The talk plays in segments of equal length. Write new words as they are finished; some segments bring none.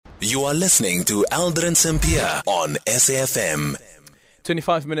You are listening to Aldrin Sampear on SAFM.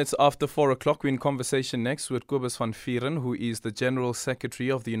 25 minutes after 4 o'clock, we're in conversation next with Cobus van Vuuren, who is the General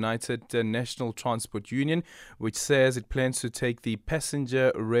Secretary of the United National Transport Union, which says it plans to take the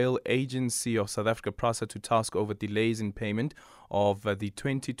Passenger Rail Agency of South Africa, PRASA, to task over delays in payment of the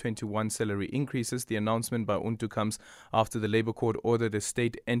 2021 salary increases. The announcement by UNTU comes after the Labour Court ordered the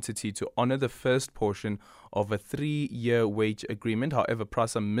state entity to honour the first portion of a 3-year wage agreement. However,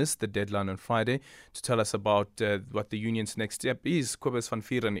 PRASA missed the deadline on Friday. To tell us about what the union's next step is, Cobus van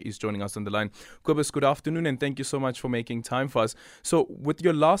Vuuren is joining us on the line. Cobus, good afternoon, and thank you so much for making time for us. So, with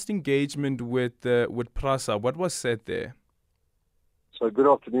your last engagement with PRASA, what was said there? So, good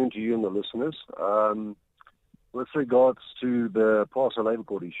afternoon to you and the listeners. With regards to the PRASA Labour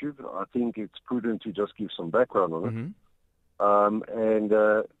Court issue, I think it's prudent to just give some background on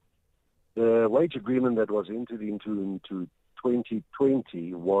it. The wage agreement that was entered into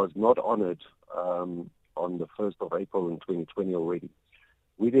 2020 was not honoured on the 1st of April in 2020 already.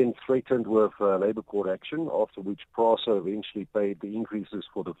 We then threatened with Labour Court action, after which PRASA eventually paid the increases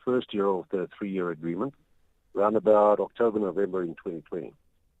for the first year of the 3-year agreement, around about October, November in 2020.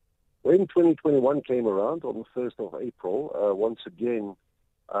 When 2021 came around on the 1st of April, once again,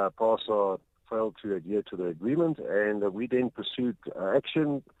 PRASA failed to adhere to the agreement, and we then pursued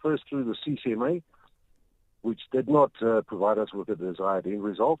action first through the CCMA, which did not provide us with the desired end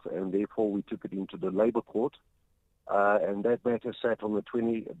result, and therefore we took it into the Labour Court, and that matter sat on the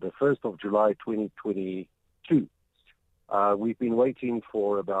 1st of July 2022. We've been waiting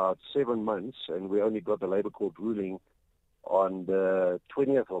for about 7 months, and we only got the Labour Court ruling on the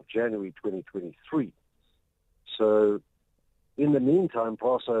 20th of January 2023. So, in the meantime,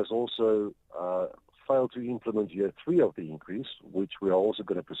 PRASA has also failed to implement year 3 of the increase, which we are also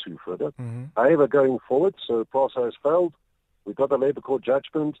going to pursue further. However, going forward, so PRASA has failed. We got the Labour Court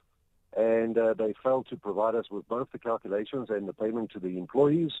judgment, and they failed to provide us with both the calculations and the payment to the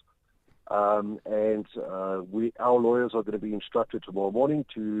employees. Our lawyers are going to be instructed tomorrow morning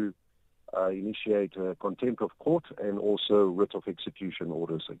to initiate contempt of court and also writ of execution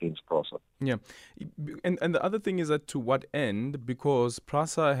orders against PRASA. Yeah. And the other thing is that to what end? Because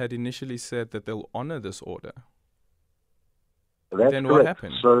PRASA had initially said that they'll honour this order. That's then correct. What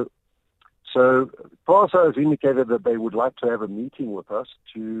happened? So PRASA has indicated that they would like to have a meeting with us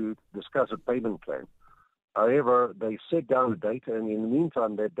to discuss a payment plan. However, they set down a date, and in the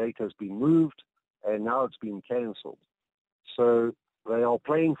meantime, that date has been moved, and now it's been cancelled. So they are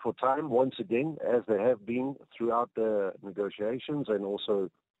playing for time once again, as they have been throughout the negotiations and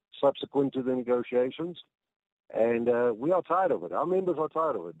also subsequent to the negotiations. And we are tired of it. Our members are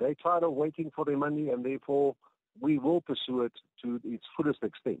tired of it. They're tired of waiting for their money, and therefore we will pursue it to its fullest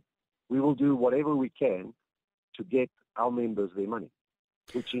extent. We will do whatever we can to get our members their money,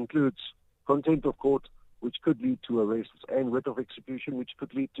 which includes contempt of court, which could lead to arrests, and writ of execution, which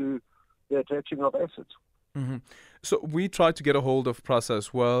could lead to the attaching of assets. So we tried to get a hold of PRASA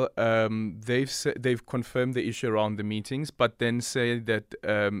as well. They've confirmed the issue around the meetings, but then say that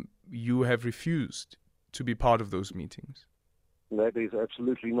you have refused to be part of those meetings. That is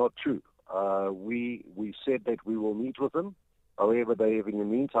absolutely not true. We said that we will meet with them. However, they have in the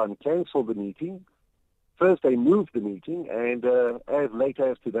meantime cancelled the meeting. First they moved the meeting, and as late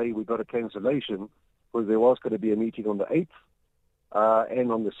as today we got a cancellation because there was going to be a meeting on the 8th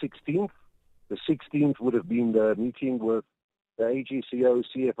and on the 16th. The 16th would have been the meeting with the AGCO,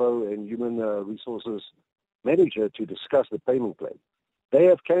 CFO, and Human Resources Manager to discuss the payment plan. They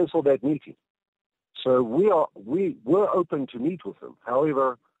have cancelled that meeting. So we were open to meet with them.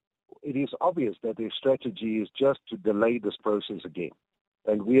 However, it is obvious that their strategy is just to delay this process again.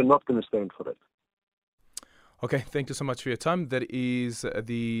 And we are not going to stand for that. Okay, thank you so much for your time. That is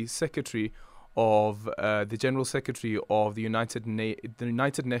the Secretary of the General Secretary of the United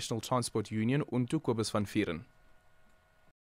National Transport Union, UNTU, Cobus van Vuuren.